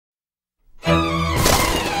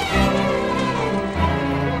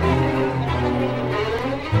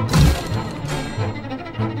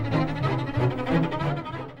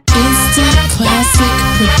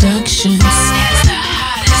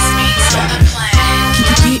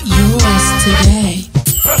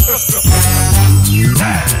Classic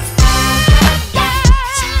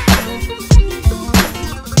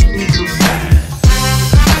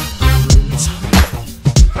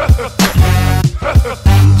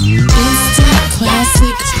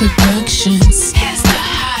Productions has the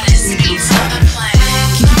hottest beats on the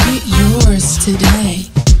planet. Can you get yours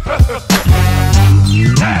today?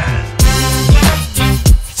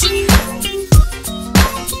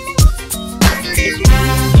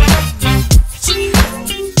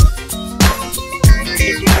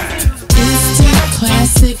 Instant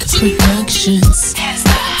Classic Productions has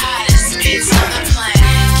the hottest beats on the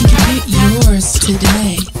planet. Can you get yours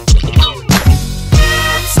today?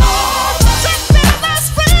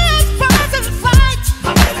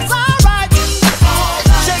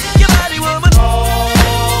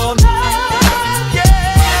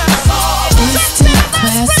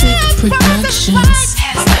 Productions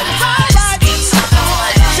has the hottest beats on the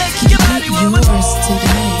planet. Can you get yours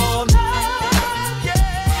today?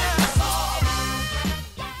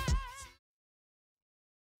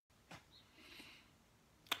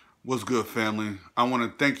 What's good, family? I want to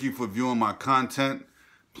thank you for viewing my content.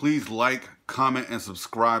 Please like, comment, and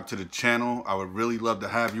subscribe to the channel. I would really love to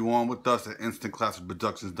have you on with us at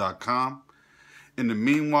instantclassicproductions.com. In the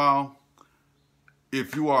meanwhile,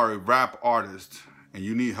 if you are a rap artist and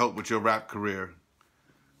you need help with your rap career,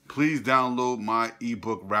 please download my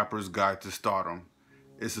ebook, Rapper's Guide to Stardom.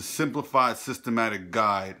 It's a simplified, systematic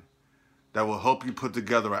guide that will help you put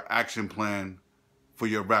together an action plan for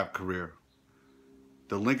your rap career.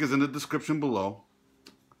 The link is in the description below.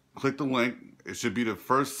 Click the link. It should be the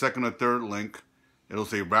first, second, or third link. It'll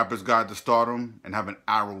say Rapper's Guide to Stardom and have an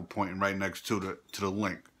arrow pointing right next to the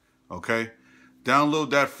link. Okay? Download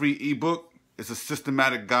that free ebook. It's a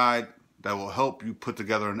systematic guide that will help you put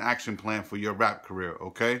together an action plan for your rap career,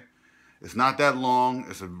 okay? It's not that long.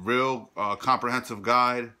 It's a real comprehensive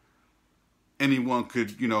guide. Anyone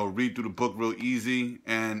could, read through the book real easy,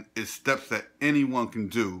 and it's steps that anyone can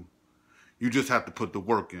do. You just have to put the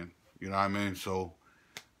work in, you know what I mean? So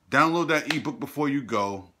download that ebook before you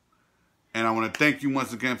go. And I want to thank you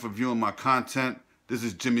once again for viewing my content. This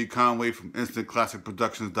is Jimmy Conway from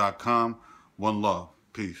instantclassicproductions.com. One love.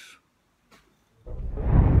 Peace.